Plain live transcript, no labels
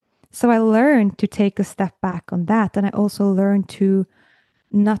So I learned to take a step back on that. And I also learned to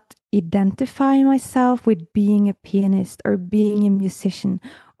not identify myself with being a pianist or being a musician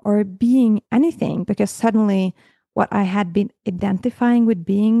or being anything, because suddenly what I had been identifying with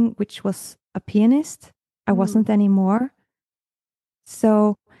being, which was a pianist, I wasn't anymore.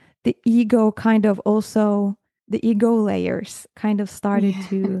 So the ego the ego layers kind of started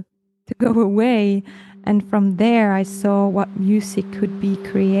to go away. And from there, I saw what music could be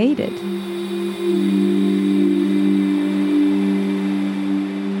created.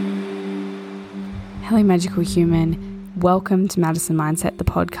 Hello, magical human. Welcome to Madison Mindset, the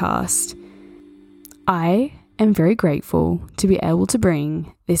podcast. I am very grateful to be able to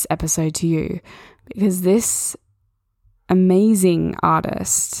bring this episode to you because this amazing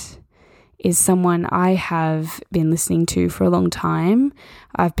artist is someone I have been listening to for a long time.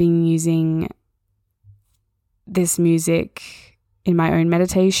 I've been using this music in my own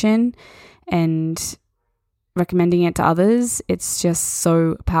meditation and recommending it to others. It's just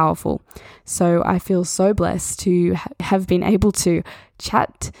so powerful. So I feel so blessed to have been able to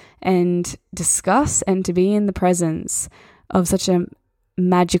chat and discuss and to be in the presence of such a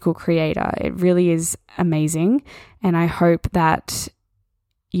magical creator. It really is amazing. And I hope that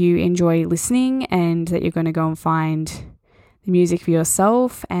you enjoy listening and that you're going to go and find the music for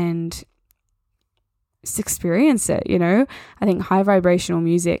yourself and just experience it, you know. I think high vibrational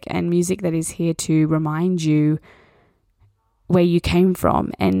music and music that is here to remind you where you came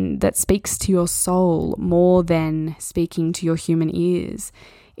from and that speaks to your soul more than speaking to your human ears.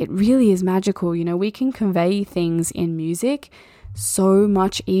 It really is magical. You know, we can convey things in music so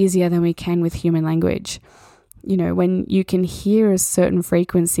much easier than we can with human language. You know, when you can hear a certain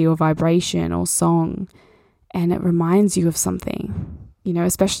frequency or vibration or song and it reminds you of something, you know,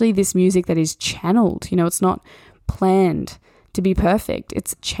 especially this music that is channeled, you know, it's not planned to be perfect,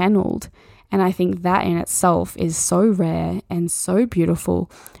 it's channeled. And I think that in itself is so rare and so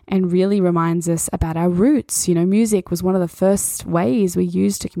beautiful and really reminds us about our roots. You know, music was one of the first ways we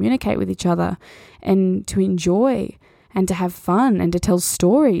used to communicate with each other and to enjoy and to have fun and to tell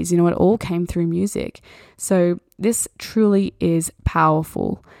stories. You know, it all came through music. So this truly is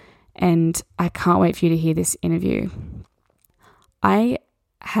powerful. And I can't wait for you to hear this interview. I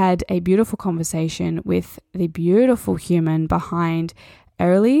had a beautiful conversation with the beautiful human behind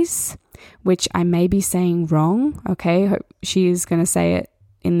Erlise, which I may be saying wrong. Okay, she is going to say it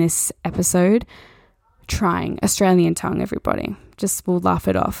in this episode. Trying Australian tongue, everybody. Just we'll laugh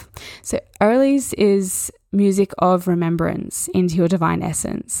it off. So Erlise is music of remembrance into your divine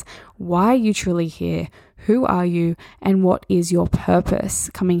essence. Why are you truly here? Who are you? And what is your purpose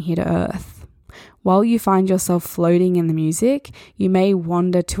coming here to Earth? While you find yourself floating in the music, you may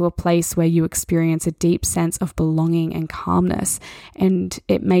wander to a place where you experience a deep sense of belonging and calmness, and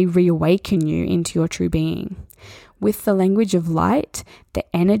it may reawaken you into your true being. With the language of light, the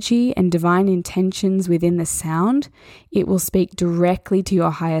energy and divine intentions within the sound, it will speak directly to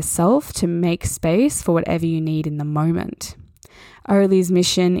your higher self to make space for whatever you need in the moment. Erlise's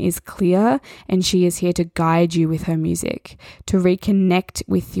mission is clear, and she is here to guide you with her music, to reconnect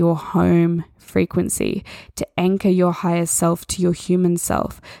with your home frequency, to anchor your higher self to your human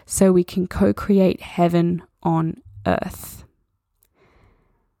self so we can co-create heaven on earth.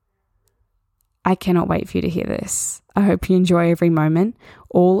 I cannot wait for you to hear this. I hope you enjoy every moment.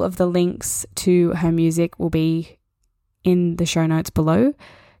 All of the links to her music will be in the show notes below.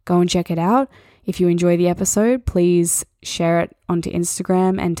 Go and check it out. If you enjoy the episode, please share it onto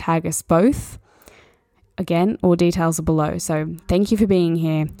Instagram and tag us both. Again, all details are below. So thank you for being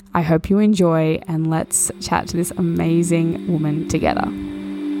here. I hope you enjoy, and let's chat to this amazing woman together.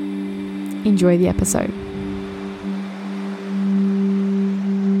 Enjoy the episode.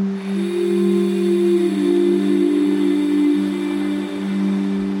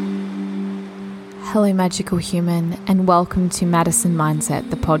 Hello, magical human, and welcome to Madison Mindset,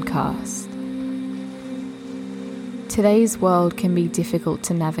 the podcast. Today's world can be difficult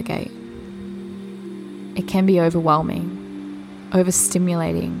to navigate. It can be overwhelming,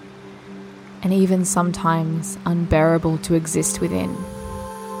 overstimulating, and even sometimes unbearable to exist within.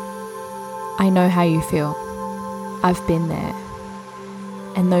 I know how you feel. I've been there.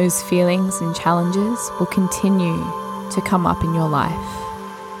 And those feelings and challenges will continue to come up in your life.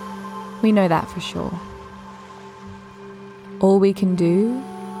 We know that for sure. All we can do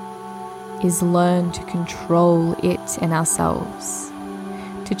is learn to control it and ourselves,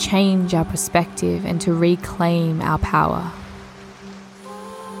 to change our perspective and to reclaim our power.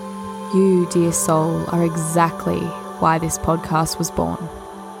 You, dear soul, are exactly why this podcast was born.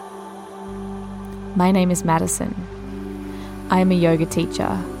 My name is Madison. I am a yoga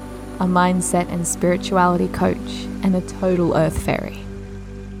teacher, a mindset and spirituality coach, and a total earth fairy.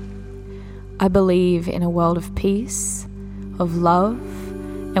 I believe in a world of peace, of love,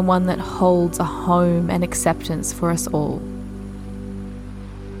 and one that holds a home and acceptance for us all.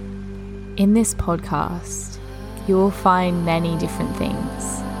 In this podcast, you will find many different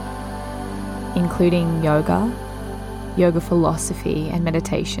things, including yoga philosophy and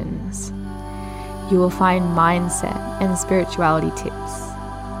meditations. You will find mindset and spirituality tips.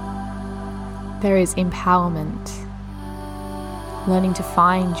 There is empowerment, learning to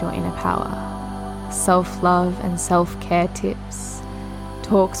find your inner power, self-love and self-care tips,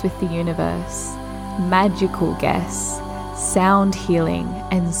 talks with the universe, magical guests, sound healing,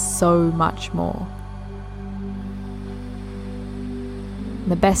 and so much more.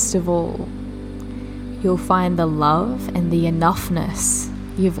 The best of all, you'll find the love and the enoughness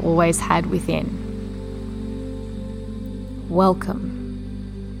you've always had within. Welcome.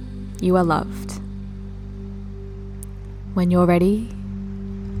 You are loved. When you're ready,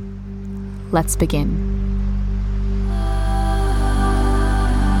 let's begin.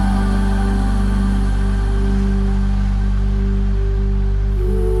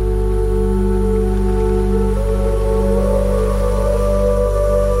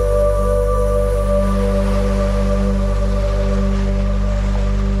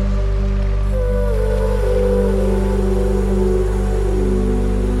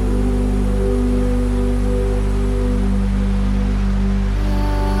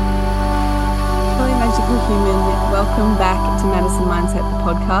 Welcome back to Madison Mindset, the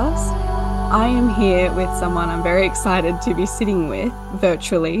podcast. I am here with someone I'm very excited to be sitting with,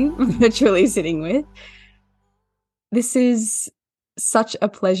 virtually sitting with. This is such a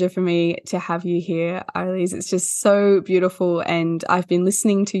pleasure for me to have you here, Iris. It's just so beautiful, and I've been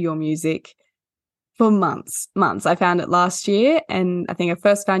listening to your music for months. I found it last year, and I think I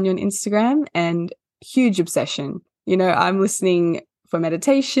first found you on Instagram, and huge obsession. You know, I'm listening for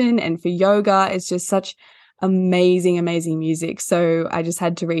meditation and for yoga. It's just such amazing music. So I just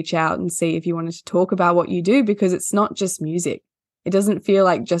had to reach out and see if you wanted to talk about what you do, because it's not just music. It doesn't feel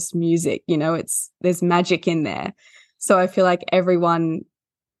like just music, you know, there's magic in there. So I feel like everyone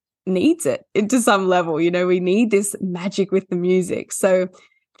needs it to some level. You know, we need this magic with the music. So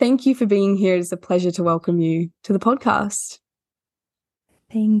thank you for being here. It's a pleasure to welcome you to the podcast.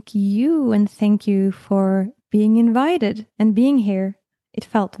 Thank you. And thank you for being invited and being here. It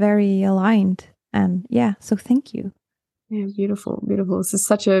felt very aligned. And yeah, so thank you. Yeah, beautiful. This is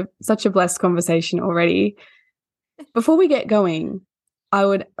such a blessed conversation already. Before we get going, I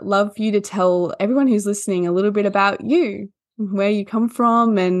would love you to tell everyone who's listening a little bit about you, where you come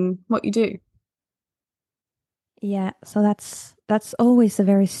from and what you do. Yeah, so that's always a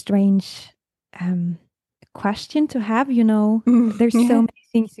very strange question to have, you know. There's so many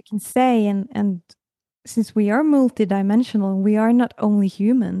things you can say, and since we are multidimensional, we are not only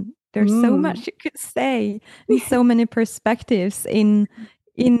human. There's so much you could say, and so many perspectives in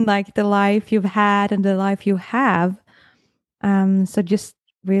like the life you've had and the life you have. So just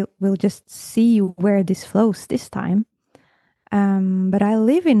we'll just see where this flows this time. But I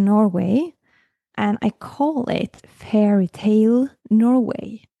live in Norway, and I call it fairy tale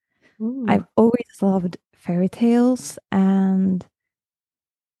Norway. I've always loved fairy tales, and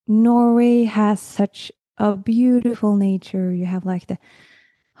Norway has such a beautiful nature. You have like the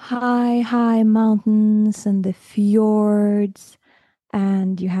high mountains and the fjords,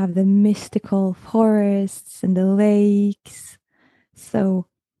 and you have the mystical forests and the lakes. So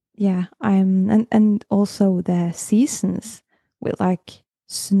yeah, and also the seasons with like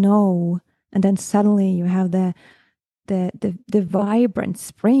snow, and then suddenly you have the vibrant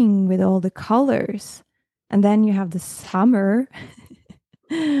spring with all the colors, and then you have the summer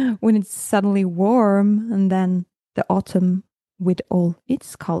when it's suddenly warm, and then the autumn with all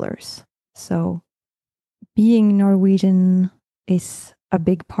its colors. So being Norwegian is a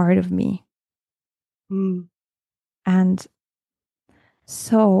big part of me. And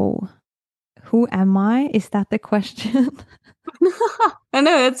so who am I? Is that the question? I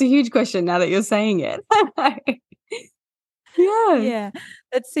know, that's a huge question now that you're saying it. Yeah,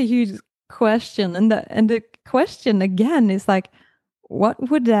 that's a huge question. And the question again is like,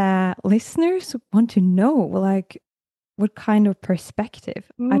 what would listeners want to know? Like, what kind of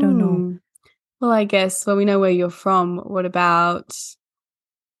perspective? I don't know. Well, I guess, we know where you're from. What about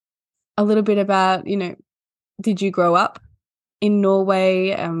a little bit about, you know, did you grow up in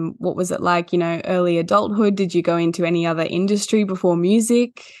Norway? What was it like, you know, early adulthood? Did you go into any other industry before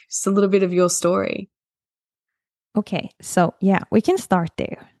music? Just a little bit of your story. Okay, so yeah, we can start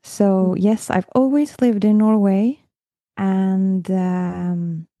there. So yes, I've always lived in Norway, and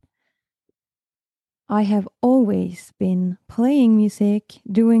I have always been playing music,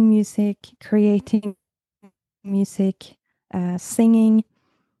 doing music, creating music, singing.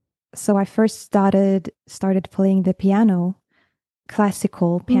 So I first started playing the piano,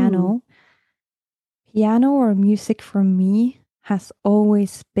 classical piano. Piano or music for me has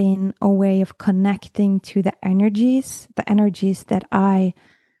always been a way of connecting to the energies that I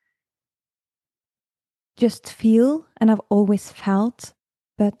just feel and I've always felt,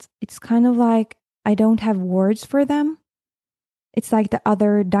 but it's kind of like I don't have words for them. It's like the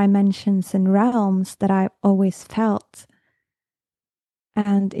other dimensions and realms that I've always felt.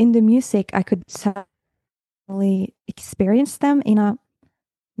 And in the music, I could suddenly experience them in a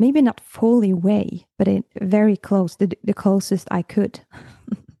maybe not fully way, but in very close, the closest I could.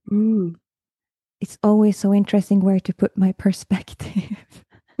 It's always so interesting where to put my perspective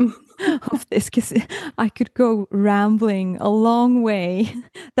of this because I could go rambling a long way.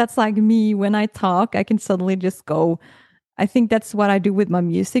 That's like me when I talk, I can suddenly just go. I think that's what I do with my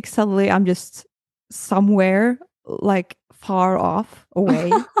music. Suddenly I'm just somewhere like far off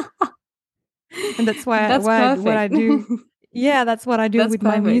away. And that's why That's what I perfect. do. Yeah, that's what I do That's with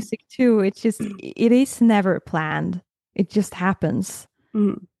my perfect. music too. It's just it is never planned. It just happens.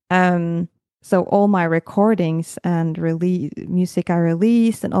 Um so all my recordings and release music I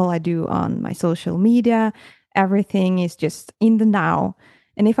release and all I do on my social media, everything is just in the now.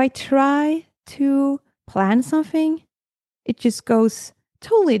 And if I try to plan something, it just goes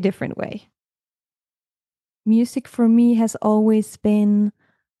totally different way. Music for me has always been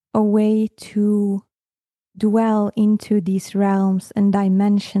a way to dwell into these realms and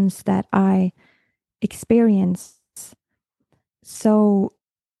dimensions that I experience. So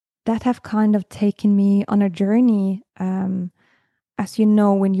that have kind of taken me on a journey. As you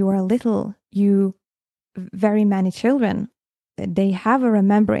know, when you are little, you very many children they have a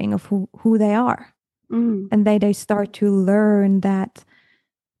remembering of who they are, and they start to learn that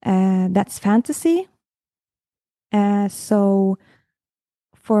that's fantasy. So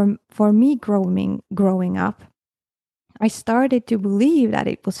for me growing up, I started to believe that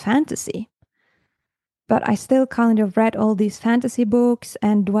it was fantasy. But I still kind of read all these fantasy books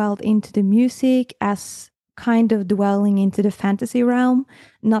and dwelled into the music as kind of dwelling into the fantasy realm,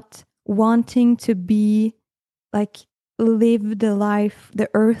 not wanting to be like live the life, the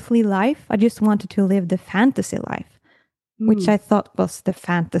earthly life. I just wanted to live the fantasy life, which I thought was the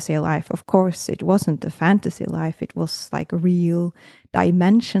fantasy life. Of course, it wasn't the fantasy life, it was like real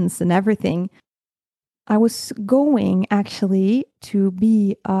dimensions and everything. I was going actually to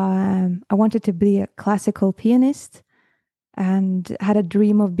be, I wanted to be a classical pianist and had a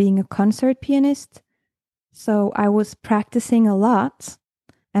dream of being a concert pianist. So I was practicing a lot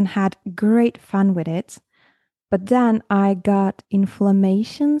and had great fun with it. But then I got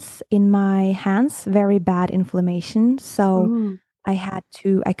inflammations in my hands, very bad inflammation. So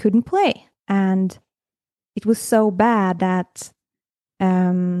I couldn't play. And it was so bad that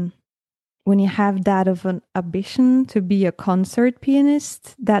um, when you have that of an ambition to be a concert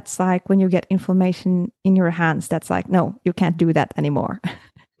pianist, that's like when you get inflammation in your hands, that's like, no, you can't do that anymore.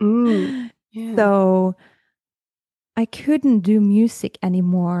 Yeah. So I couldn't do music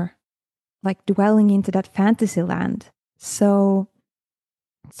anymore, like dwelling into that fantasy land. So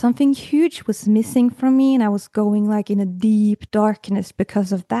something huge was missing from me, and I was going like in a deep darkness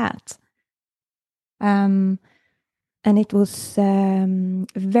because of that. And it was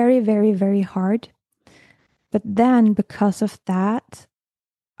very, very, very hard. But then, because of that,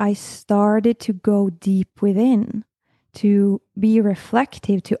 I started to go deep within, to be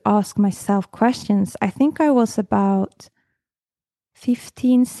reflective, to ask myself questions. I think I was about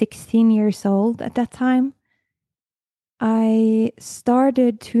 15, 16 years old at that time. I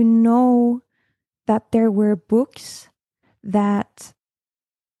started to know that there were books that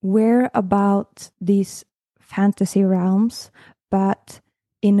were about these fantasy realms, but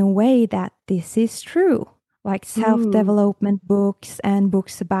in a way that this is true, like self-development books and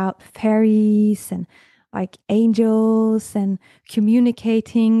books about fairies and like angels and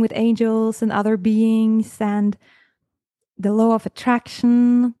communicating with angels and other beings and the law of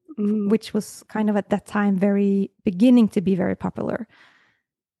attraction, which was kind of at that time very beginning to be very popular.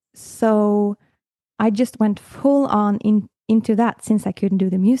 So I just went full on into that since I couldn't do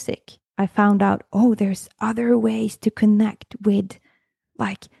the music. I found out, oh, there's other ways to connect with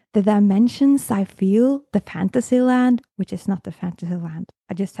like the dimensions I feel, the fantasy land, which is not the fantasy land.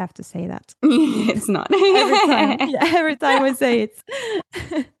 I just have to say that. It's not. every time I say it.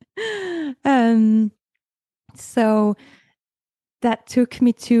 So that took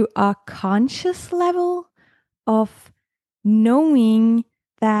me to a conscious level of knowing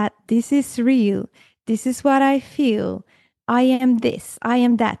that this is real. This is what I feel. I am this. I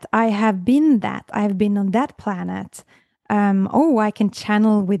am that. I have been that. I have been on that planet. Oh, I can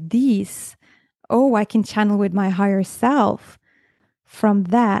channel with these. Oh, I can channel with my higher self. From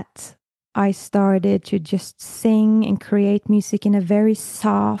that, I started to just sing and create music in a very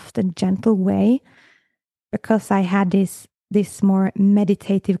soft and gentle way because I had this more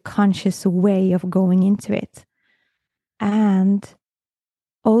meditative, conscious way of going into it. And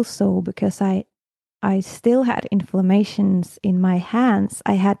also because I still had inflammations in my hands,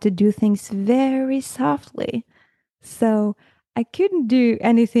 I had to do things very softly. So I couldn't do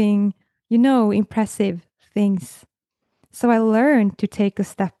anything, impressive things. So I learned to take a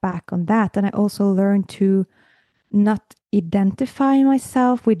step back on that. And I also learned to not identify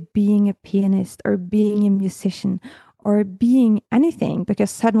myself with being a pianist or being a musician or being anything, because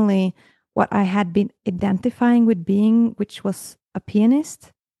suddenly what I had been identifying with being, which was a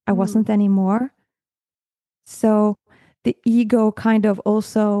pianist, I wasn't anymore. So the ego kind of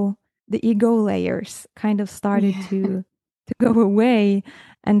also, the ego layers kind of started to go away.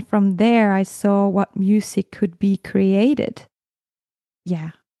 And from there, I saw what music could be created.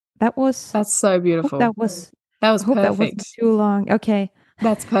 Yeah, That's so hope beautiful. that was, That was I hope that wasn't perfect. too long. Okay.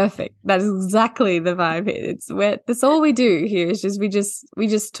 That's perfect. That is exactly the vibe here. That's all we do here is we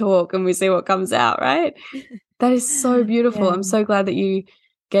just talk and we see what comes out, right? That is so beautiful. Yeah. I'm so glad that you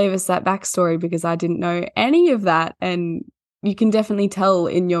gave us that backstory because I didn't know any of that. And you can definitely tell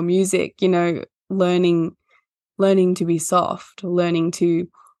in your music, learning to be soft, or learning to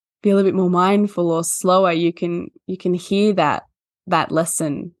be a little bit more mindful or slower. You can hear that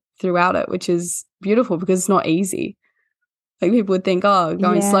lesson throughout it, which is beautiful because it's not easy. Like people would think, oh,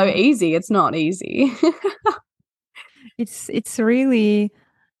 going slow, Yeah. easy. It's not easy. It's really,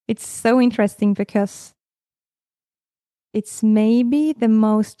 it's so interesting because it's maybe the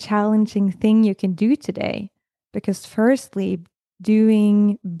most challenging thing you can do today. Because firstly,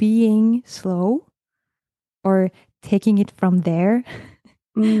 being slow or taking it from there,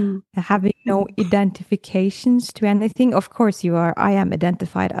 having no identifications to anything. Of course, I am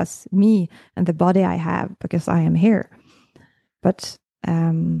identified as me and the body I have because I am here. But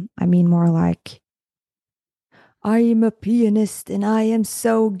I mean, more like, I am a pianist and I am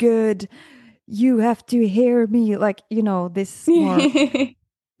so good. You have to hear me. Like, this more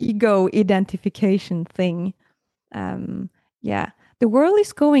ego identification thing. Yeah, the world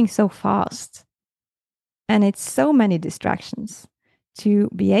is going so fast and it's so many distractions to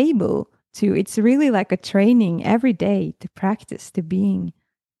be able to, it's really like a training every day to practice to being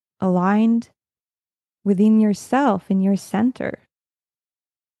aligned within yourself in your center.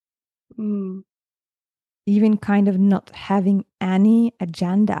 Even kind of not having any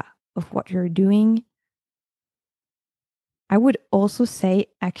agenda of what you're doing. I would also say,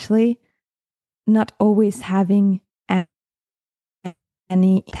 actually, not always having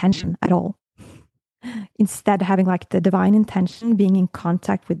any intention at all. Instead, having like the divine intention, being in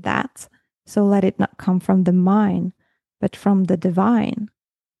contact with that. So let it not come from the mind, but from the divine.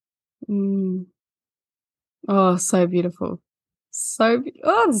 Oh, so beautiful. This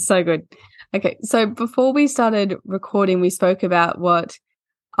is so good. Okay, so before we started recording, we spoke about what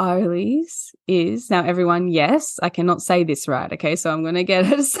Iris is. Now, everyone, yes, I cannot say this right. Okay, so I'm going to get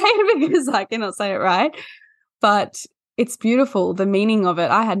her to say it because I cannot say it right. But it's beautiful, the meaning of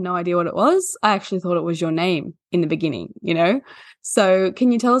it. I had no idea what it was. I actually thought it was your name in the beginning, So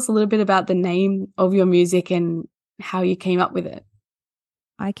can you tell us a little bit about the name of your music and how you came up with it?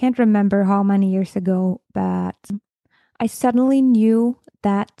 I can't remember how many years ago, but I suddenly knew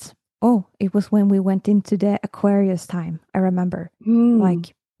that, it was when we went into the Aquarius time. I remember,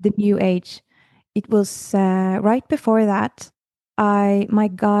 like the new age. It was right before that. My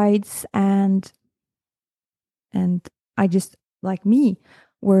guides and I just, like me,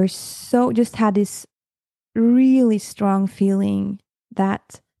 were so, just had this really strong feeling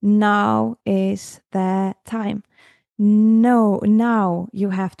that now is the time. No, now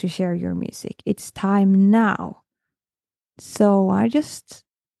you have to share your music. It's time now. So I just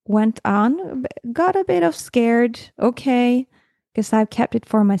went on, got a bit of scared. Okay, because I've kept it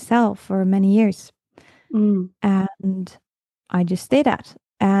for myself for many years. And I just did that.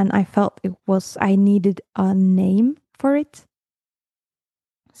 And I felt I needed a name for it.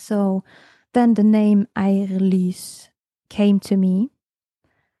 So then the name Eirlys came to me.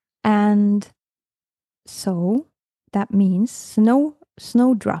 And so that means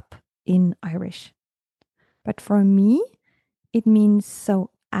snowdrop in Irish. But for me, it means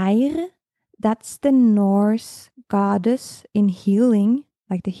so Eir, that's the Norse goddess in healing,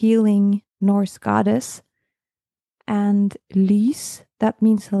 like the healing Norse goddess. And lys, that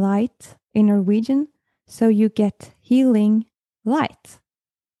means light in Norwegian. So you get healing light.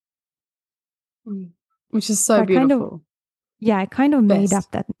 Which is So so beautiful. I kind of made Best.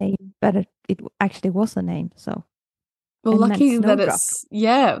 up that name, but it actually was a name. So, Well, and meant lucky that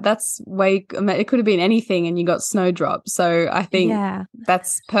snowdrop. that's way, I mean, it could have been anything and you got snowdrop. So I think Yeah.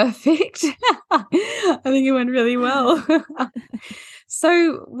 that's perfect. I think it went really well.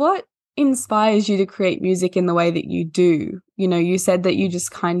 So what inspires you to create music in the way that you do? You know, you said that you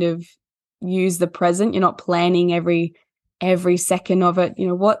just kind of use the present. You're not planning every second of it. You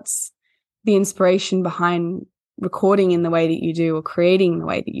know, what's the inspiration behind recording in the way that you do or creating the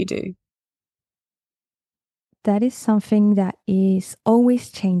way that you do? That is something that is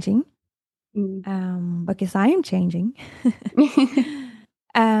always changing. Because I am changing.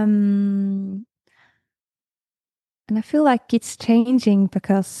 And I feel like it's changing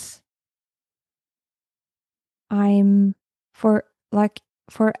because I'm for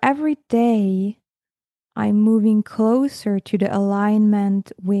for every day I'm moving closer to the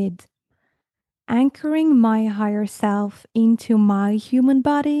alignment with anchoring my higher self into my human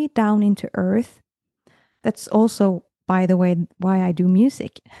body down into earth. That's also, by the way, why I do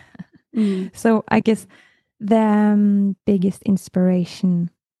music. So I guess the biggest inspiration,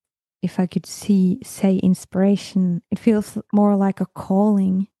 if I could say inspiration, it feels more like a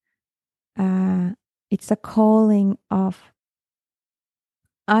calling. It's a calling of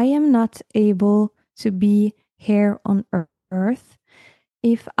I am not able to be here on earth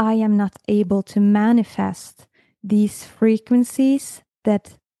if I am not able to manifest these frequencies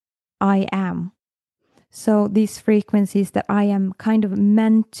that I am. So these frequencies that I am kind of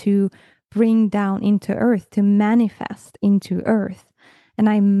meant to bring down into earth, to manifest into earth. And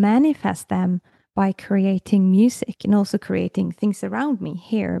I manifest them by creating music and also creating things around me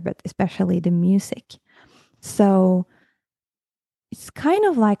here, but especially the music. So it's kind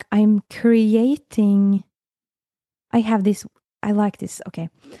of like I'm creating. I have this, I like this. Okay.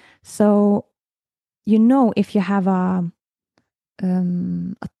 So, if you have a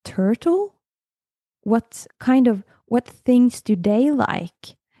turtle, what things do they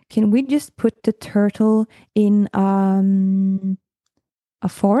like? Can we just put the turtle in a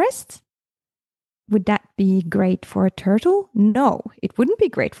forest? Would that be great for a turtle? No, it wouldn't be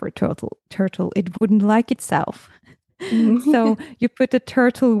great for a turtle. It wouldn't like itself. So you put the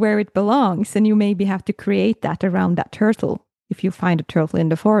turtle where it belongs, and you maybe have to create that around that turtle. If you find a turtle in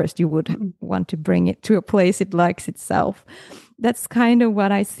the forest, you would want to bring it to a place it likes itself. That's kind of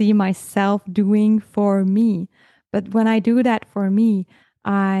what I see myself doing for me. But when I do that for me,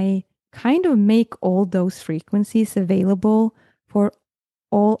 I kind of make all those frequencies available for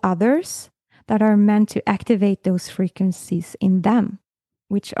all others that are meant to activate those frequencies in them,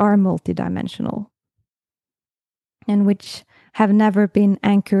 which are multidimensional and which have never been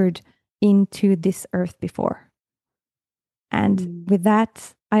anchored into this earth before. And with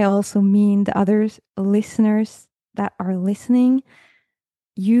that, I also mean the other listeners that are listening.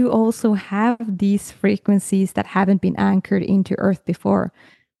 You also have these frequencies that haven't been anchored into earth before.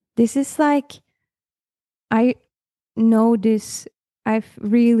 This is like, I know this, I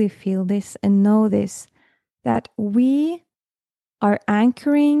really feel this and know this, that we are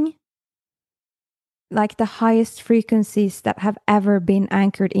anchoring like the highest frequencies that have ever been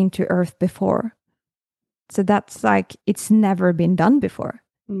anchored into earth before. So that's like, it's never been done before.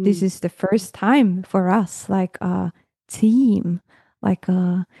 This is the first time for us, like a team, like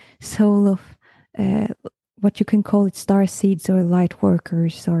a soul of what you can call it, star seeds or light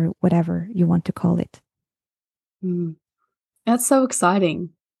workers or whatever you want to call it. That's so exciting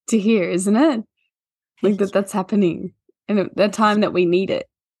to hear, isn't it? Like that's happening and at the time that we need it,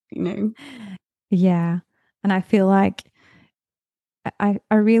 you know? Yeah. And I feel like I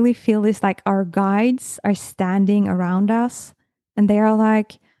really feel this, like our guides are standing around us and they are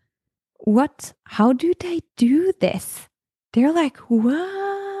like, what? How do they do this? They're like,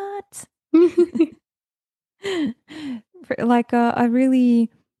 what? Like a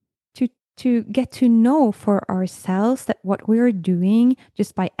really to get to know for ourselves that what we're doing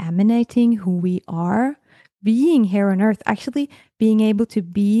just by emanating who we are, being here on earth, actually being able to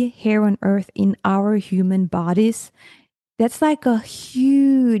be here on earth in our human bodies, that's like a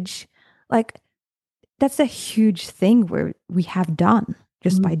huge, like, that's a huge thing where we have done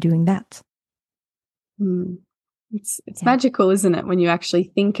just by doing that. It's magical, isn't it, when you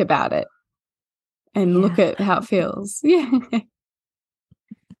actually think about it and look at how it feels. Yeah.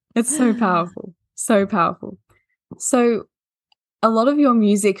 It's so powerful. So powerful. So a lot of your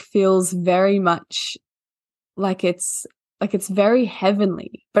music feels very much like it's very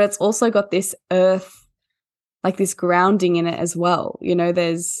heavenly, but it's also got this earth, like this grounding in it as well. You know,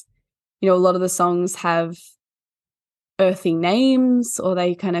 there's you know, a lot of the songs have earthy names, or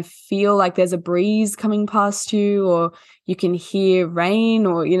they kind of feel like there's a breeze coming past you, or you can hear rain,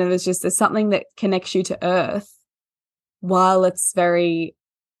 or, you know, there's something that connects you to earth, while it's very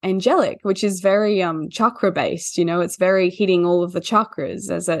angelic, which is very chakra based, you know, it's very hitting all of the chakras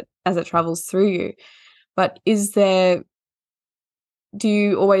as it travels through you. But do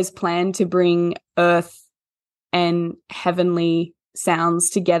you always plan to bring earth and heavenly sounds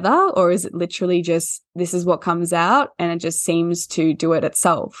together, or is it literally just this is what comes out and it just seems to do it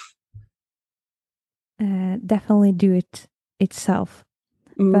itself? Definitely do it itself,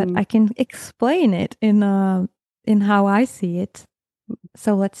 but I can explain it in how I see it.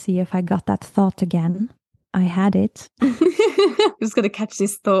 So let's see if I got that thought again. I had it. Just got to catch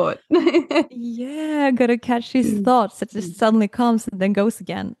this thought. Yeah, gotta catch these thoughts. It just suddenly comes and then goes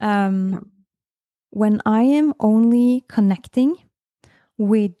again. When I am only connecting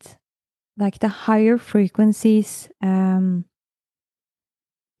with like the higher frequencies that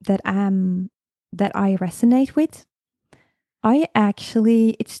I resonate with,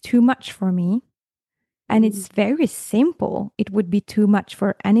 it's too much for me. And it's very simple. It would be too much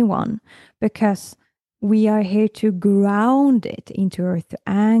for anyone, because we are here to ground it into earth, to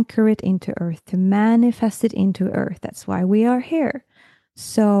anchor it into earth, to manifest it into earth. That's why we are here.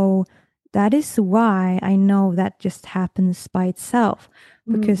 So that is why I know that just happens by itself.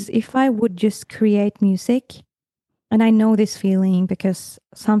 Because if I would just create music, and I know this feeling because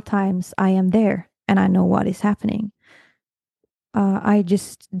sometimes I am there and I know what is happening. I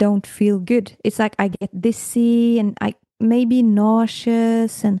just don't feel good. It's like I get dizzy and I maybe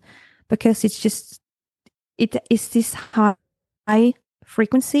nauseous, and because it is this high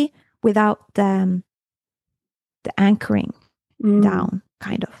frequency without the anchoring down,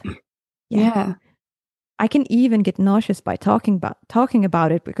 kind of. Yeah. I can even get nauseous by talking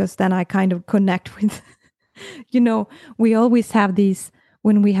about it, because then I kind of connect with, you know, we always have these,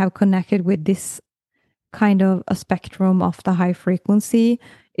 when we have connected with this kind of a spectrum of the high frequency,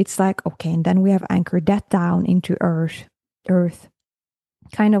 it's like, okay, and then we have anchored that down into earth,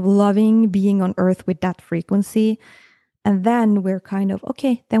 kind of loving being on earth with that frequency. And then we're kind of,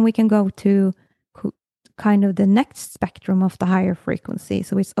 okay, then we can go to kind of the next spectrum of the higher frequency.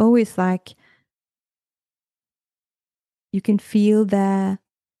 So it's always like you can feel the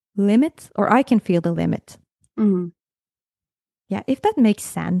limit, or I can feel the limit. Yeah, if that makes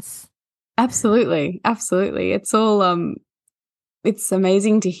sense. Absolutely. It's all it's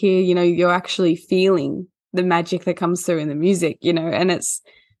amazing to hear, you know, you're actually feeling the magic that comes through in the music, you know, and it's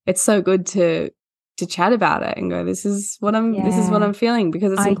so good to chat about it and go, this is what I'm feeling,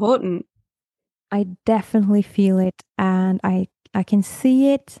 because it's important. I definitely feel it, and I can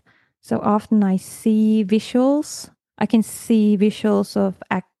see it. So often I see visuals. I can see visuals of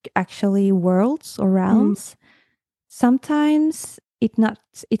actually worlds or realms. Sometimes it's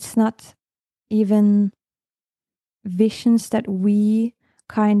not even visions that we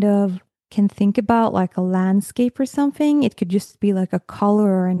kind of can think about, like a landscape or something. It could just be like a color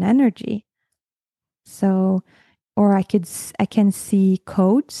or an energy. So, or I can see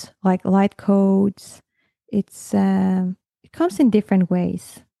codes, like light codes. It comes in different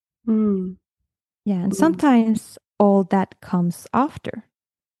ways. Yeah, and sometimes all that comes after.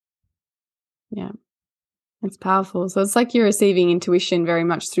 Yeah, it's powerful. So it's like you're receiving intuition very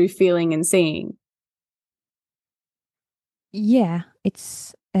much through feeling and seeing. Yeah,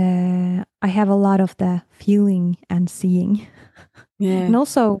 it's I have a lot of the feeling and seeing. Yeah. And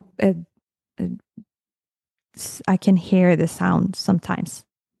also I can hear the sound sometimes.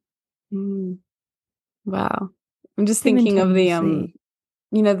 Wow. I'm just thinking of the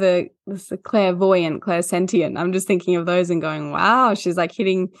you know, the clairvoyant, clairsentient. I'm just thinking of those and going, wow, she's like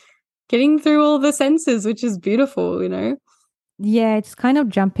getting through all the senses, which is beautiful, you know. Yeah, it's kind of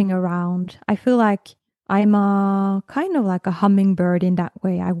jumping around. I feel like I'm a kind of like a hummingbird in that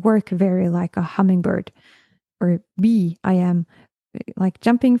way. I work very like a hummingbird, or bee. I am like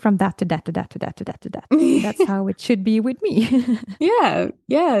jumping from that to that to that to that to that to that. That's how it should be with me. Yeah,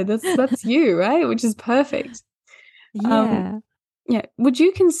 that's you, right? Which is perfect. Yeah. Yeah. Would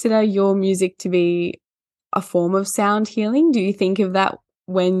you consider your music to be a form of sound healing? Do you think of that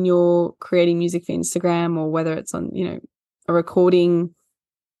when you're creating music for Instagram, or whether it's on, you know, a recording?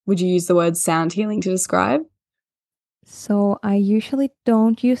 Would you use the word sound healing to describe? So I usually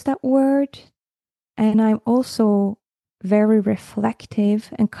don't use that word. And I'm also very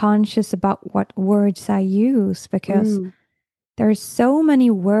reflective and conscious about what words I use, because there are so many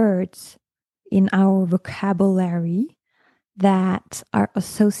words in our vocabulary that are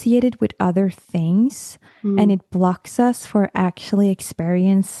associated with other things, and it blocks us for actually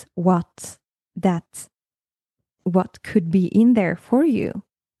experience what could be in there for you.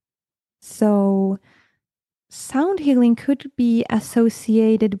 So sound healing could be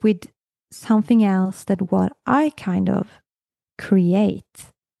associated with something else that what I kind of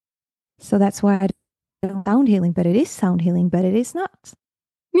create. So that's why I don't sound healing, but it is sound healing, but it is not.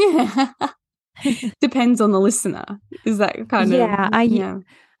 Yeah. Depends on the listener. Is that kind of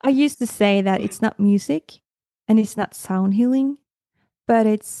I used to say that it's not music and it's not sound healing, but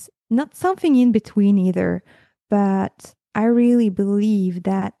it's not something in between either. But I really believe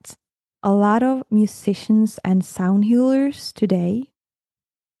that a lot of musicians and sound healers today,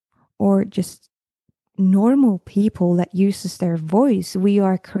 or just normal people that uses their voice, we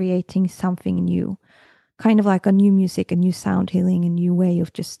are creating something new, kind of like a new music, a new sound healing, a new way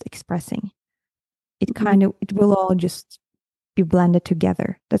of just expressing. It kind of, it will all just be blended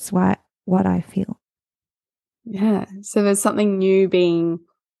together. That's what I feel. Yeah. So there's something new being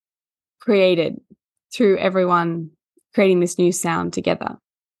created through everyone creating this new sound together.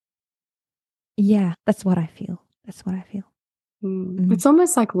 Yeah, that's what I feel. That's what I feel. It's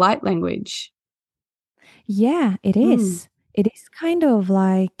almost like light language. Yeah, it is. It is kind of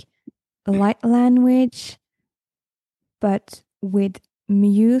like a light language, but with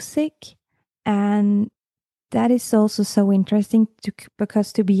music. And that is also so interesting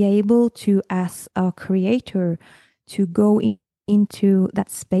because to be able to, as a creator, to go into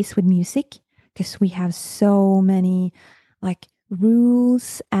that space with music, because we have so many like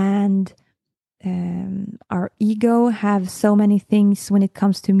rules, and our ego have so many things when it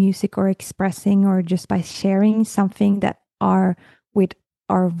comes to music or expressing or just by sharing something that are with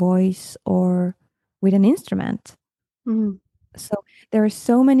our voice or with an instrument. So there are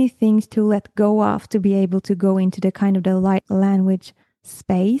so many things to let go of to be able to go into the kind of the light language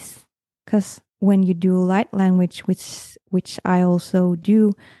space. Because when you do light language, which I also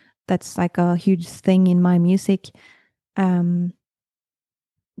do, that's like a huge thing in my music.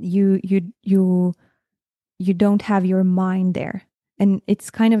 You don't have your mind there, and it's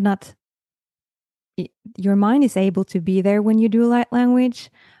kind of not. Your mind is able to be there when you do light language,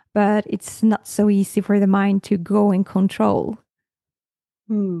 but it's not so easy for the mind to go and control.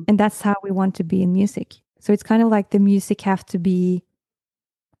 And that's how we want to be in music. So it's kind of like the music have to be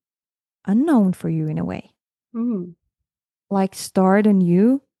unknown for you in a way. Like start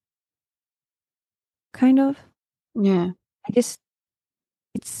anew, kind of. Yeah. I just,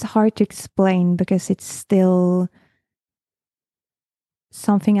 it's hard to explain because it's still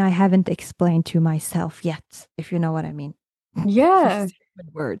something I haven't explained to myself yet, if you know what I mean. Yeah.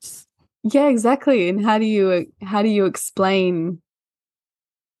 With words. Yeah, exactly. And how do you explain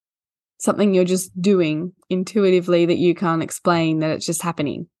something you're just doing intuitively that you can't explain, that it's just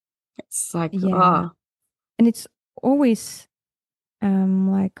happening? It's like, And it's always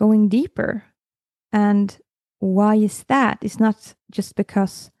like going deeper. And why is that? It's not just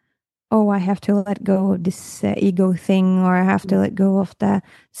because, oh, I have to let go of this ego thing, or I have to let go of the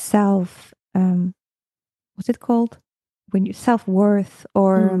self, what's it called? When you self-worth,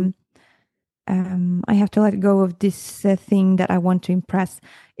 or I have to let go of this thing that I want to impress.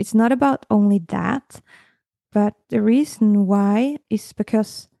 It's not about only that, but the reason why is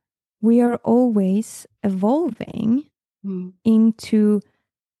because we are always evolving into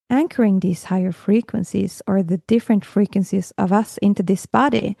anchoring these higher frequencies, or the different frequencies of us, into this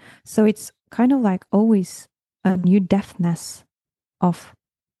body. So it's kind of like always a new depthness of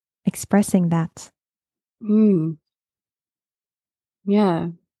expressing that. Yeah.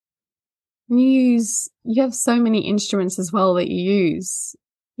 You have so many instruments as well that you use.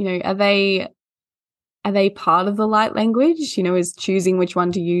 You know, are they part of the light language? You know, is choosing which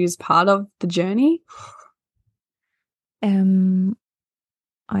one to use part of the journey?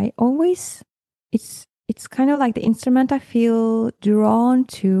 I always, it's kind of like the instrument I feel drawn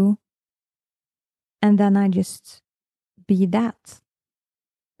to, and then I just be that.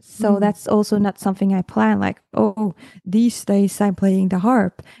 So that's also not something I plan, like, oh, these days I'm playing the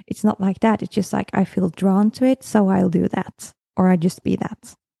harp. It's not like that. It's just like I feel drawn to it, so I'll do that. Or I just be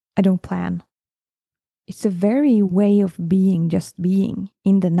that. I don't plan. It's a very way of being, just being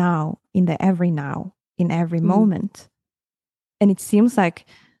in the now, in the every now, in every moment. And it seems like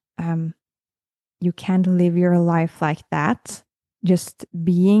you can't live your life like that, just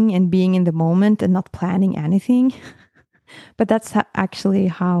being and being in the moment and not planning anything. But that's actually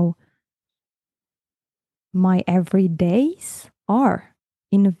how my everydays are,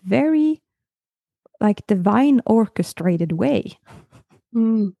 in a very like divine orchestrated way.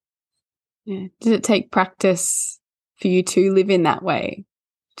 Yeah. Did it take practice for you to live in that way,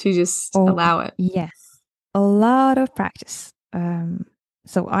 to just allow it? Yes, a lot of practice.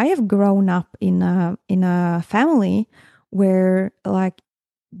 So I have grown up in a family where like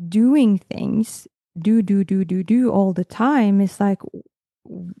doing things do all the time is like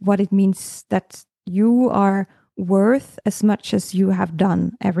what it means that you are worth as much as you have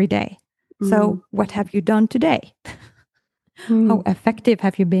done every day. So what have you done today? How effective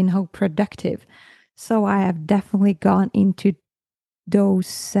have you been? How productive? So I have definitely gone into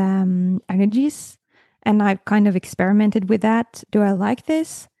those energies, and I've kind of experimented with that. Do I like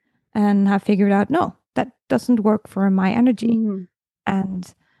this? And have figured out, no, that doesn't work for my energy.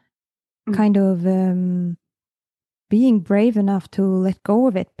 And kind of being brave enough to let go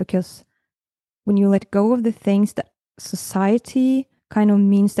of it, because when you let go of the things that society kind of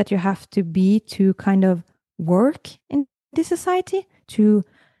means that you have to be to kind of work in this society, to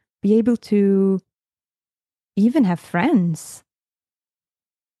be able to even have friends,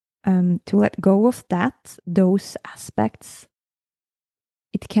 to let go of those aspects,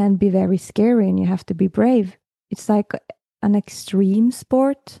 it can be very scary and you have to be brave. It's like an extreme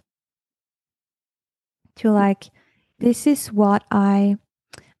sport to like, this is what I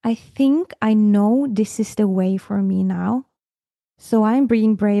think I know this is the way for me now. So I'm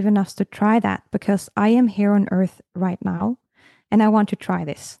being brave enough to try that because I am here on earth right now and I want to try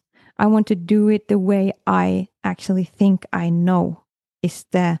this. I want to do it the way I actually think I know is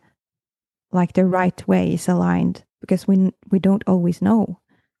the right way, is aligned, because we don't always know.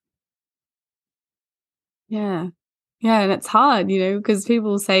 Yeah. Yeah, and it's hard, because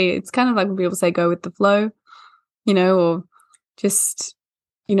people say, it's kind of like when people say go with the flow, or just,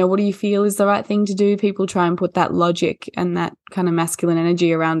 what do you feel is the right thing to do? People try and put that logic and that kind of masculine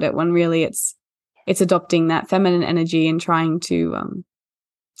energy around it, when really it's adopting that feminine energy and trying to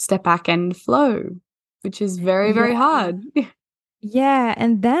step back and flow, which is very, very hard. Yeah,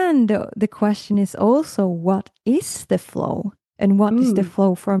 and then the question is also, what is the flow? And what is the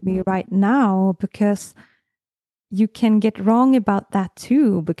flow for me right now? Because you can get wrong about that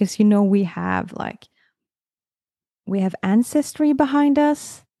too, because we have ancestry behind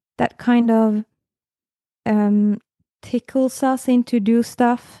us that kind of tickles us into do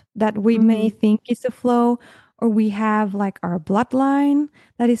stuff that we may think is a flow, or we have like our bloodline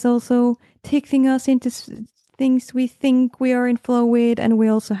that is also tickling us into things we think we are in flow with, and we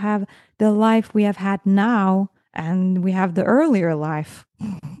also have the life we have had now, and we have the earlier life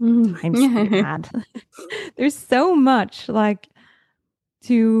times we've had. There's so much like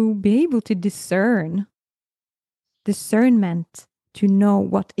to be able to discernment to know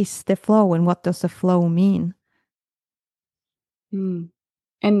what is the flow and what does the flow mean. And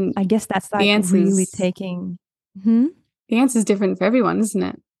I guess that's like really taking. The answer is different for everyone, isn't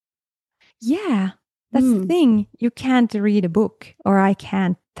it? Yeah, that's the thing. You can't read a book, or I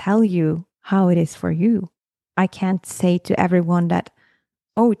can't tell you how it is for you. I can't say to everyone that,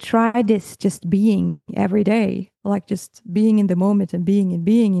 oh, try this, just being every day, like just being in the moment and being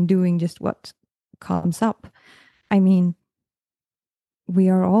and doing just what comes up. I mean, we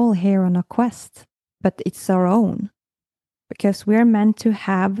are all here on a quest, but it's our own, because we're meant to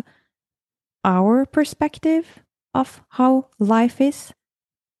have our perspective of how life is.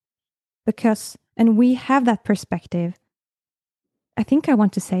 And we have that perspective. I think I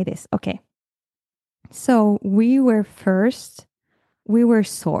want to say this. Okay. So we were source. We were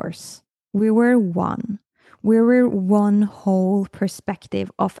one. We were one whole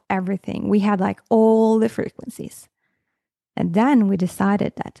perspective of everything. We had like all the frequencies. And then we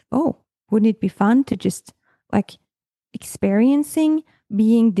decided that, oh, wouldn't it be fun to just like experiencing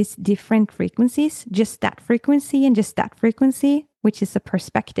being these different frequencies, just that frequency and just that frequency, which is a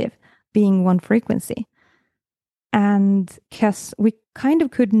perspective, being one frequency. And because we kind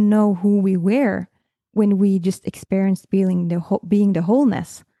of couldn't know who we were when we just experienced being the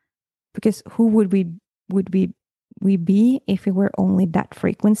wholeness, because who would we be if we were only that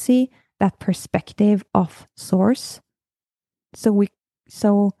frequency, that perspective of source?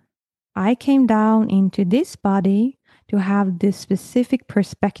 So I came down into this body to have this specific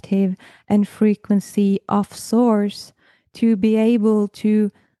perspective and frequency of source, to be able to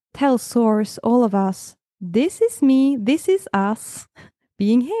tell source, all of us, this is me, this is us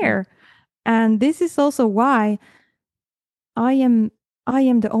being here. And this is also why I am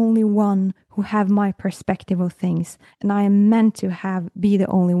the only one who have my perspective of things, and I am meant to be the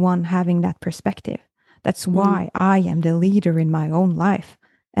only one having that perspective. That's why I am the leader in my own life,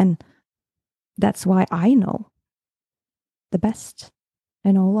 and that's why I know the best,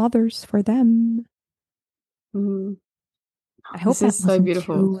 and all others for them. I hope this is so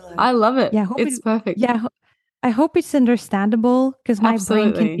beautiful. I love it. Yeah, it's perfect. Yeah, I hope it's understandable because my brain can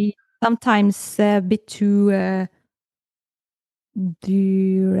Absolutely. be sometimes a bit too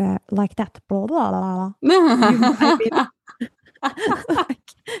do like that. Blah, blah, blah, blah. You might be like,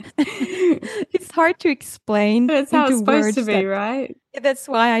 it's hard to explain That's how it's into supposed to words be, that right? that's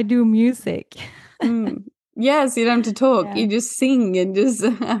why I do music. Mm. Yes, you don't have to talk. Yeah. You just sing and just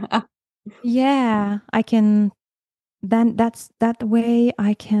Yeah, I can then that's that way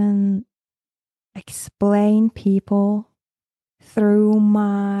I can explain people through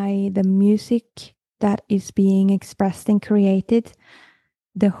my the music that is being expressed and created,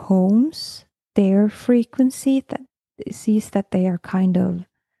 the homes, their frequency that sees that they are kind of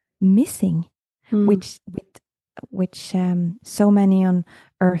missing, Mm. which so many on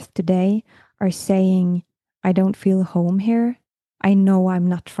earth today are saying, I don't feel home here. I know I'm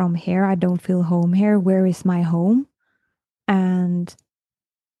not from here. I don't feel home here. Where is my home? And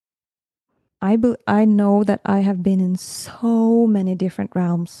I know that I have been in so many different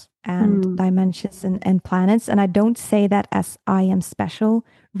realms and Mm. dimensions and planets. And I don't say that as I am special,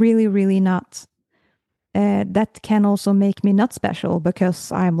 really, really not. That can also make me not special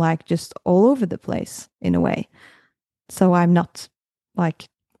because I'm like just all over the place in a way. So I'm not like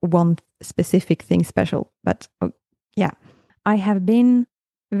one specific thing special. But yeah, I have been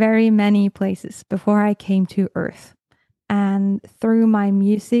very many places before I came to Earth. And through my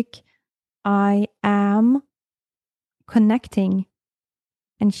music, I am connecting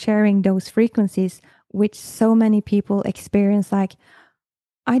and sharing those frequencies, which so many people experience. Like,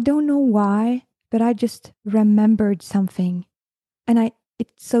 I don't know why, but I just remembered something. And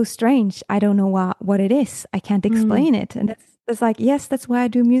it's so strange. I don't know what it is. I can't Mm. explain it. And that's like, yes, that's why I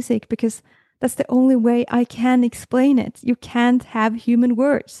do music, because that's the only way I can explain it. You can't have human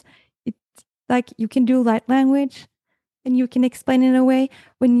words. It's like you can do light language and you can explain it in a way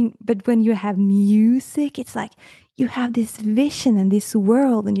but when you have music, it's like you have this vision and this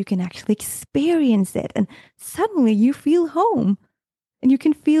world and you can actually experience it and suddenly you feel home and you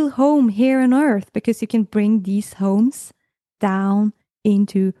can feel home here on earth because you can bring these homes down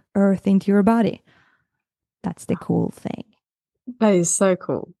into earth, into your body. That's the cool thing. That is so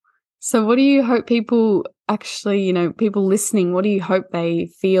cool. So what do you hope people actually, people listening, what do you hope they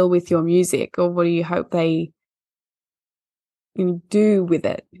feel with your music, or what do you hope they do with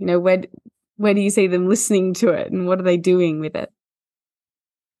it? Where do you see them listening to it, and what are they doing with it?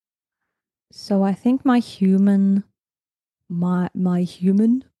 So I think my human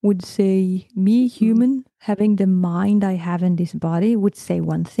would say, me Mm. human having the mind I have in this body would say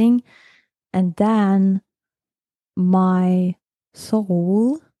one thing, and then my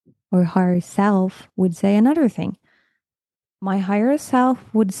soul or higher self would say another thing. My higher self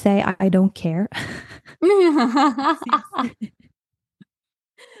would say, I don't care.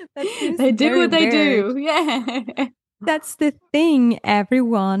 That seems They do very what they weird. do. Yeah. That's the thing.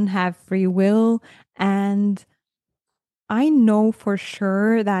 Everyone have free will. And I know for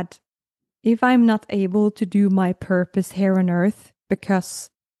sure that if I'm not able to do my purpose here on earth because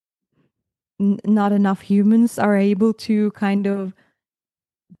not enough humans are able to kind of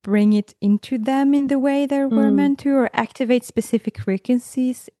bring it into them in the way they were Mm. meant to or activate specific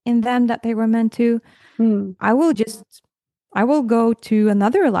frequencies in them that they were meant to, Mm. I will go to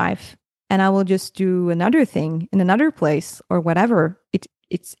another life and I will just do another thing in another place or whatever.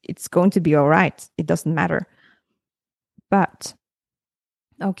 It's going to be all right. It doesn't matter. But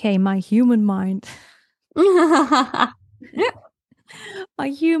okay, my human mind my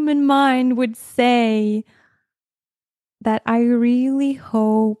human mind would say that I really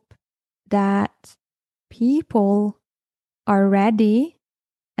hope that people are ready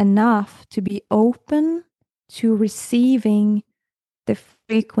enough to be open to receiving the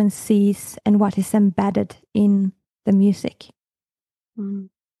frequencies and what is embedded in the music. Mm.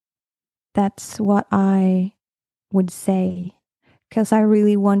 That's what I would say. Because I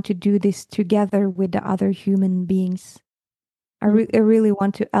really want to do this together with the other human beings. I really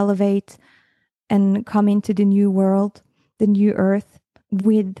want to elevate and come into the new world, the new earth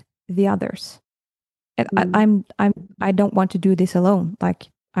with the others. And Mm. I don't want to do this alone. Like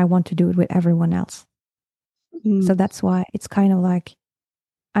I want to do it with everyone else. So Mm. that's why it's kind of like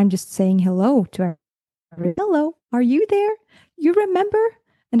I'm just saying hello to everyone. Hello, are you there? You remember?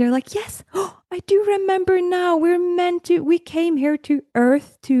 And they're like, yes, oh, I do remember now. We came here to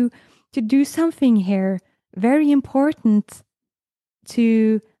Earth to do something here. Very important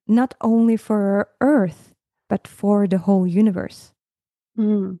to not only for Earth, but for the whole universe.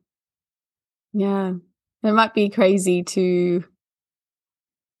 Mm. Yeah. It might be crazy to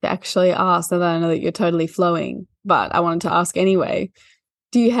actually ask, now that I know that you're totally flowing, but I wanted to ask anyway.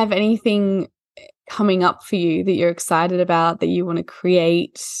 Do you have anything coming up for you that you're excited about, that you want to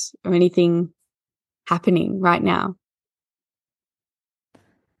create, or anything happening right now?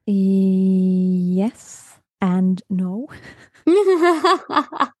 Yes and no.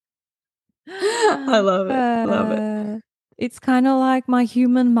 I love it. Love it. It's kind of like my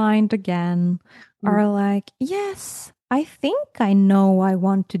human mind again, Mm. are like, yes, I think I know I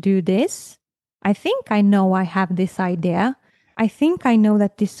want to do this. I think I know I have this idea. I think I know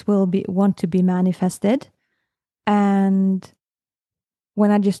that this will be want to be manifested. And when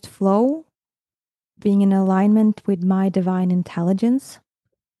I just flow, being in alignment with my divine intelligence,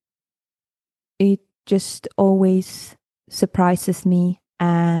 it just always surprises me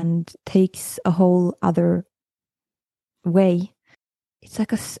and takes a whole other way. It's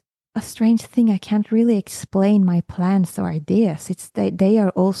like a strange thing. I can't really explain my plans or ideas. They are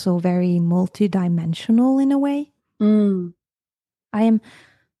also very multidimensional in a way. Mm. I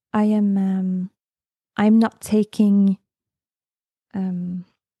am I'm not taking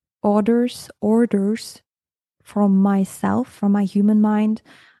orders from myself, from my human mind.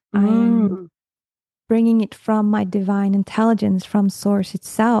 I am Mm. bringing it from my divine intelligence, from source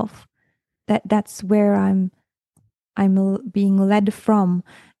itself. That's where I'm being led from,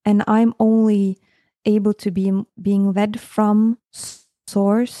 and I'm only able to be being led from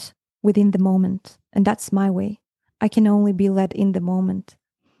source within the moment, and that's my way. I can only be led in the moment.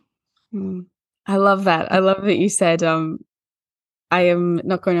 Mm. I love that. I love that you said, I am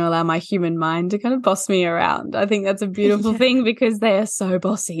not going to allow my human mind to kind of boss me around. I think that's a beautiful Yeah. thing because they are so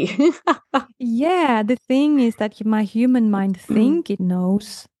bossy. Yeah, the thing is that my human mind Mm. think it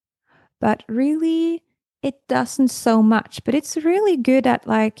knows, but really it doesn't so much. But it's really good at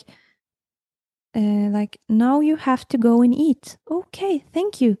like, now you have to go and eat. Okay,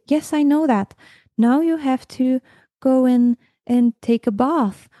 thank you. Yes, I know that. Now you have to go in and take a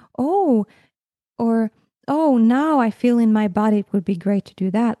bath. Oh, or oh, now I feel in my body it would be great to do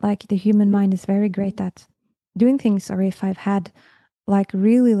that. Like the human mind is very great at doing things. Or if I've had like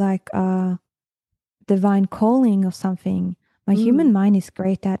really like a divine calling of something, my human Mm. mind is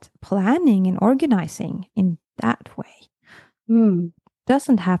great at planning and organizing in that way. Mm.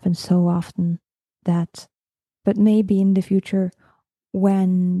 Doesn't happen so often that, but maybe in the future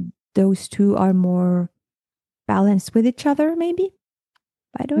when those two are more balanced with each other, maybe.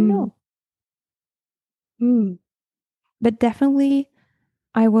 I don't Mm. know. Mm. But definitely,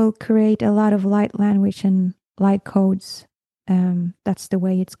 I will create a lot of light language and light codes. That's the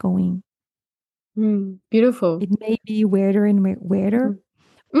way it's going. Mm. Beautiful. It may be weirder and weirder,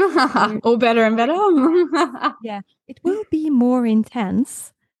 weird, All better and more better. yeah, it will be more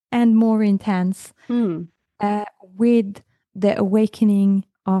intense and more intense Mm. with the awakening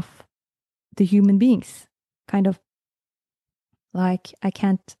of the human beings. Kind of like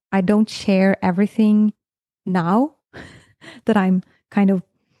I don't share everything now that I'm kind of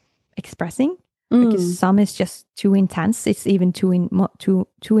expressing because Mm. some is just too intense. It's even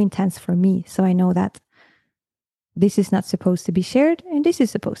too intense for me. So I know that this is not supposed to be shared and this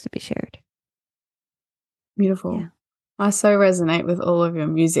is supposed to be shared. Beautiful. Yeah. I so resonate with all of your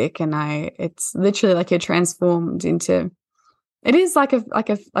music, and it's literally like you're transformed into, it is like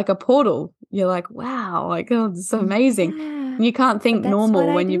a portal. You're like, wow, like, oh, this is amazing. Yeah. And you can't But think that's what normal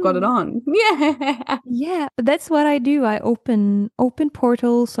I when you've got it do. on. Yeah. Yeah, but that's what I do. I open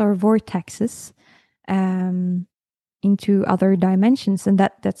portals or vortexes um into other dimensions, and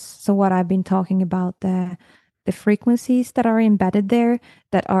that's so what I've been talking about, the frequencies that are embedded there,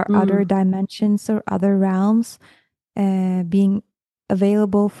 that are other Mm. dimensions or other realms being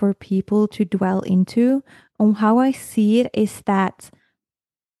available for people to dwell into. And how I see it is that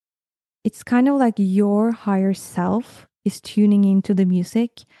it's kind of like your higher self is tuning into the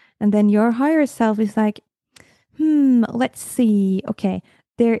music, and then your higher self is like, let's see. Okay,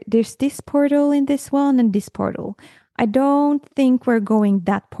 there's this portal in this one and this portal. I don't think we're going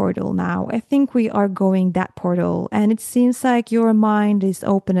that portal now. I think we are going that portal. And it seems like your mind is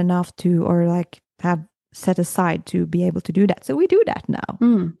open enough to, or like have set aside to be able to do that. So we do that now.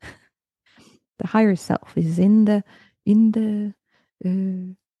 Mm. The higher self is in the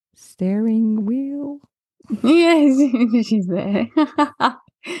steering wheel. Yeah, she's there.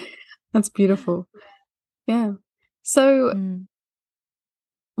 That's beautiful. Yeah. So Mm.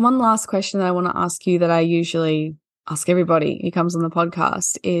 one last question that I want to ask you that I usually ask everybody who comes on the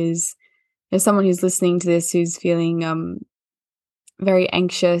podcast is, there's someone who's listening to this who's feeling very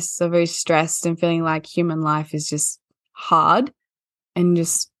anxious or very stressed and feeling like human life is just hard and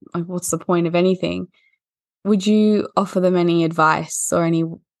just like, what's the point of anything? Would you offer them any advice or any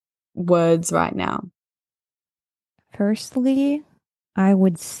words right now? Firstly, I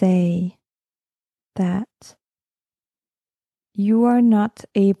would say that you are not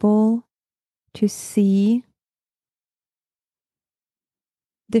able to see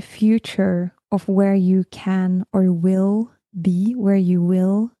the future of where you can or will be, where you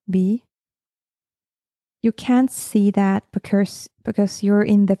will be. You can't see that because you're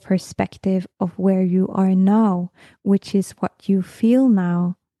in the perspective of where you are now, which is what you feel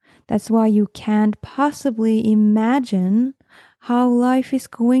now. That's why you can't possibly imagine how life is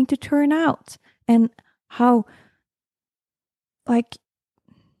going to turn out and how, like,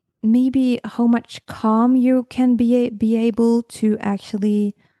 maybe how much calm you can be able to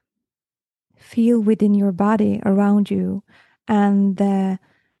actually feel within your body around you, and the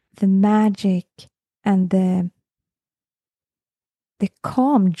magic and the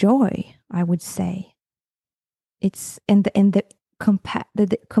calm joy, I would say. It's the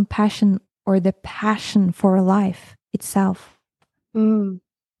compassion or the passion for life itself.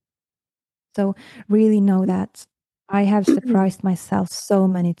 So really know that I have surprised myself so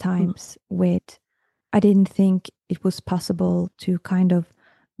many times with, I didn't think it was possible to kind of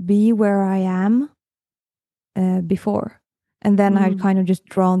be where I am before. And then I kind of just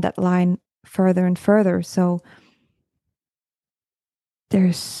drawn that line further and further. So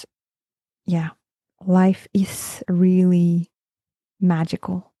there's, life is really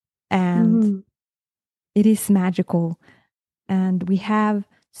magical, and it is magical. And we have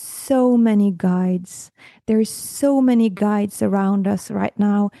so many guides. There's so many guides around us right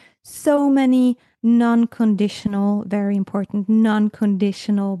now. So many non-conditional, very important,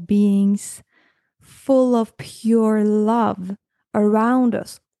 non-conditional beings full of pure love around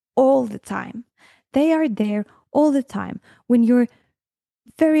us all the time. They are there all the time. When you're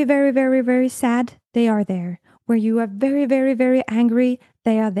very, very, very, very sad, they are there. Where you are very, very, very angry,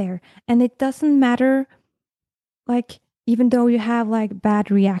 they are there. And it doesn't matter, like, even though you have like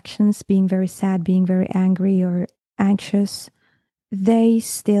bad reactions, being very sad, being very angry or anxious, they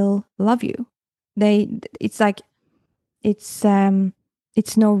still love you. It's like, it's no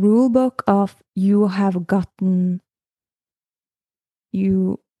rule book of you have gotten,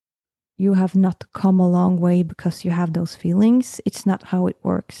 you have not come a long way because you have those feelings. It's not how it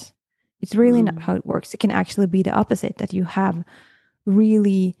works. It's really not how it works. It can actually be the opposite, that you have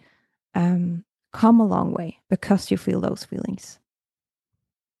really come a long way because you feel those feelings.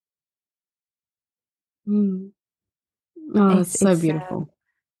 Oh, it's so beautiful.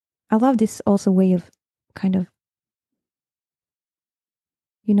 I love this also way of kind of,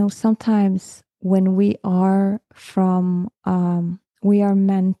 sometimes when we are we are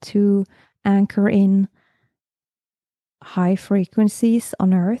meant to anchor in high frequencies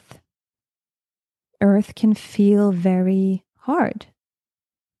on Earth. Earth can feel very hard.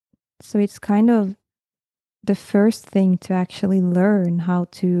 So it's kind of the first thing to actually learn how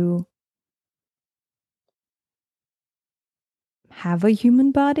to have a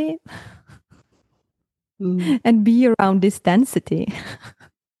human body and be around this density.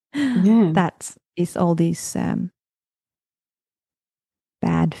 Yeah. That is all these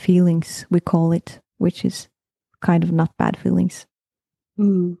bad feelings, we call it, which is kind of not bad feelings.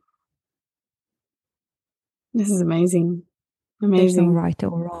 This is amazing. There's no right or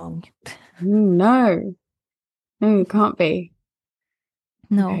wrong. No, it can't be.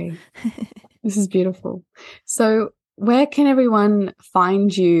 No. Okay. This is beautiful. So where can everyone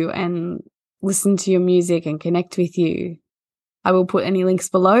find you and listen to your music and connect with you? I will put any links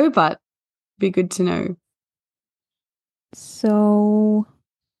below, but be good to know. So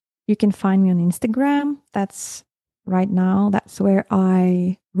you can find me on Instagram. That's where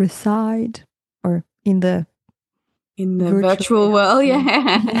I reside, or in the virtual world.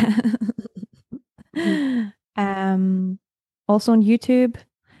 Yeah. Also on YouTube,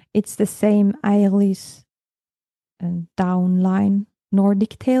 it's the same, Ailey's Downline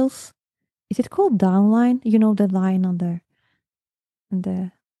Nordic Tales. Is it called Downline? You know, the line on the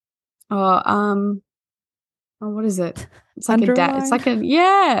what is it? It's like underline? It's like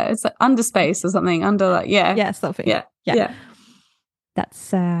it's like underspace or something. Yeah, something. Yeah.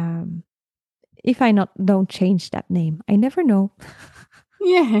 That's if I don't change that name, I never know.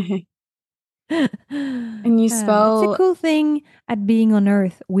 Yeah. And you spell... It's a cool thing at being on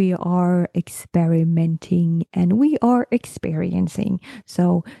Earth. We are experimenting and we are experiencing.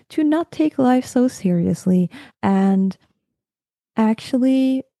 So to not take life so seriously, and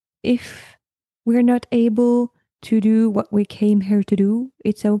actually, if we're not able to do what we came here to do,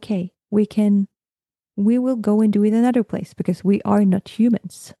 it's okay. We will go and do it in another place, because we are not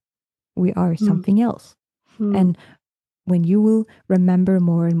humans. We are something else. And when you will remember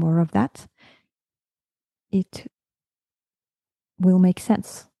more and more of that, it will make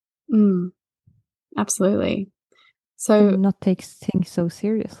sense. Absolutely. So and not take things so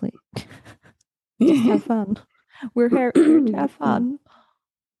seriously. Just have fun. We're here to have fun.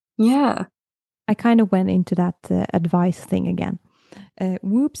 Yeah. I kind of went into that advice thing again.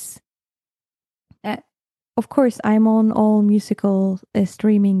 Whoops. Of course, I'm on all musical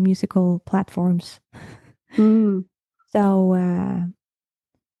streaming musical platforms. Mm. So, And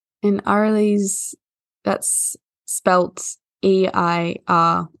Eirlys, that's spelt Eirlys,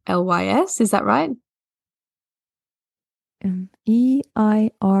 is that right?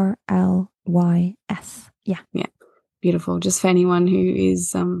 Eirlys. Yeah. Yeah. Beautiful. Just for anyone who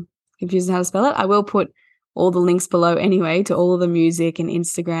is confused on how to spell it, I will put all the links below anyway to all of the music and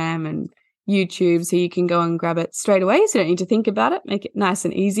Instagram and YouTube, so you can go and grab it straight away, so you don't need to think about it. Make it nice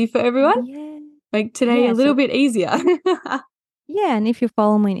and easy for everyone. Yeah. Make today a little bit easier. Yeah, and if you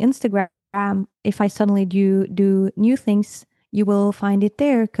follow me on Instagram, if I suddenly do new things, you will find it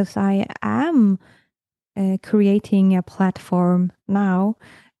there, because I am creating a platform now,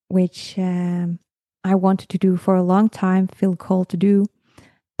 which I wanted to do for a long time, feel called to do,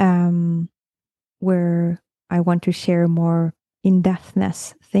 where I want to share more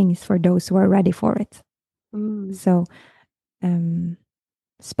in-depthness things for those who are ready for it. So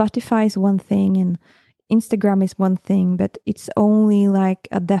Spotify is one thing and Instagram is one thing, but it's only like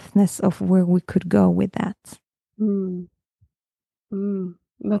a depthness of where we could go with that.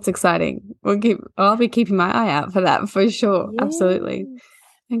 That's exciting. I'll be keeping my eye out for that for sure. Yes. Absolutely.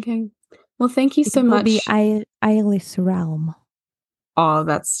 Okay. Well, thank you so much. It will be Eilys realm. Oh,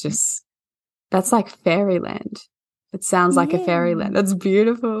 that's like fairyland. It sounds like a fairyland. That's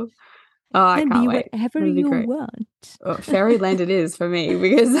beautiful. Oh, I can't wait. Whatever you want. Oh, fairyland it is for me,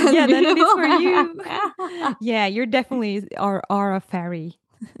 because that's yeah, beautiful. Then it is for you. Yeah, you're definitely are a fairy.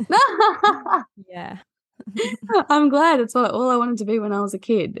 Yeah. I'm glad. It's all I wanted to be when I was a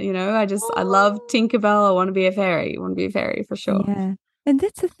kid. You know, I love Tinkerbell. I want to be a fairy. I want to be a fairy for sure. Yeah. And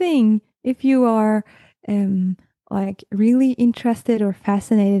that's the thing. If you are like really interested or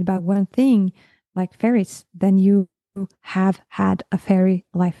fascinated by one thing, like fairies, then you have had a fairy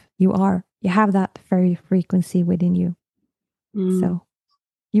life. You have that fairy frequency within you. So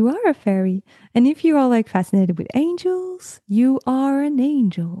you are a fairy. And if you are like fascinated with angels, you are an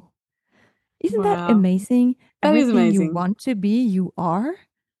angel. Isn't that amazing? That is amazing. You want to be, you are.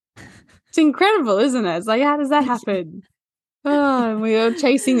 It's incredible, isn't it? It's like, how does that happen? Oh, we are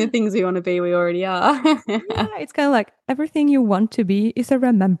chasing the things we want to be. We already are. Yeah, it's kind of like everything you want to be is a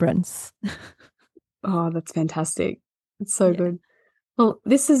remembrance. Oh, that's fantastic. It's so good. Well,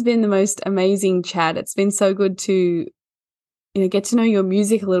 this has been the most amazing chat. It's been so good to, get to know your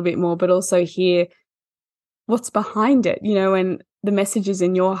music a little bit more, but also hear what's behind it, and the messages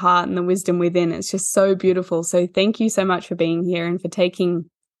in your heart and the wisdom within. It's just so beautiful. So thank you so much for being here and for taking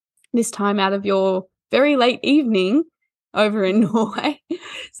this time out of your very late evening over in Norway.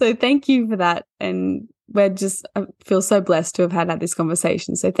 So thank you for that. And I feel so blessed to have had this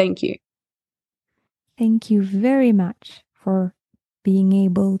conversation. So thank you. Thank you very much for being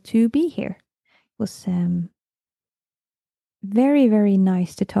able to be here. It was very, very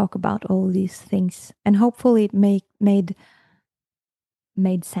nice to talk about all these things, and hopefully it made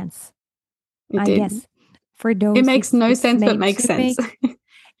sense. It did. Guess for those, it makes no sense, but makes sense.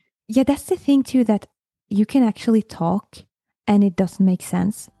 Yeah, that's the thing too, that you can actually talk and it doesn't make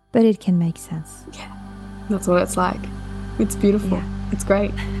sense, but it can make sense. Yeah, that's what it's like. It's beautiful. Yeah. It's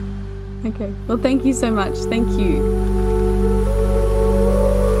great. Okay. Well, thank you so much. Thank you.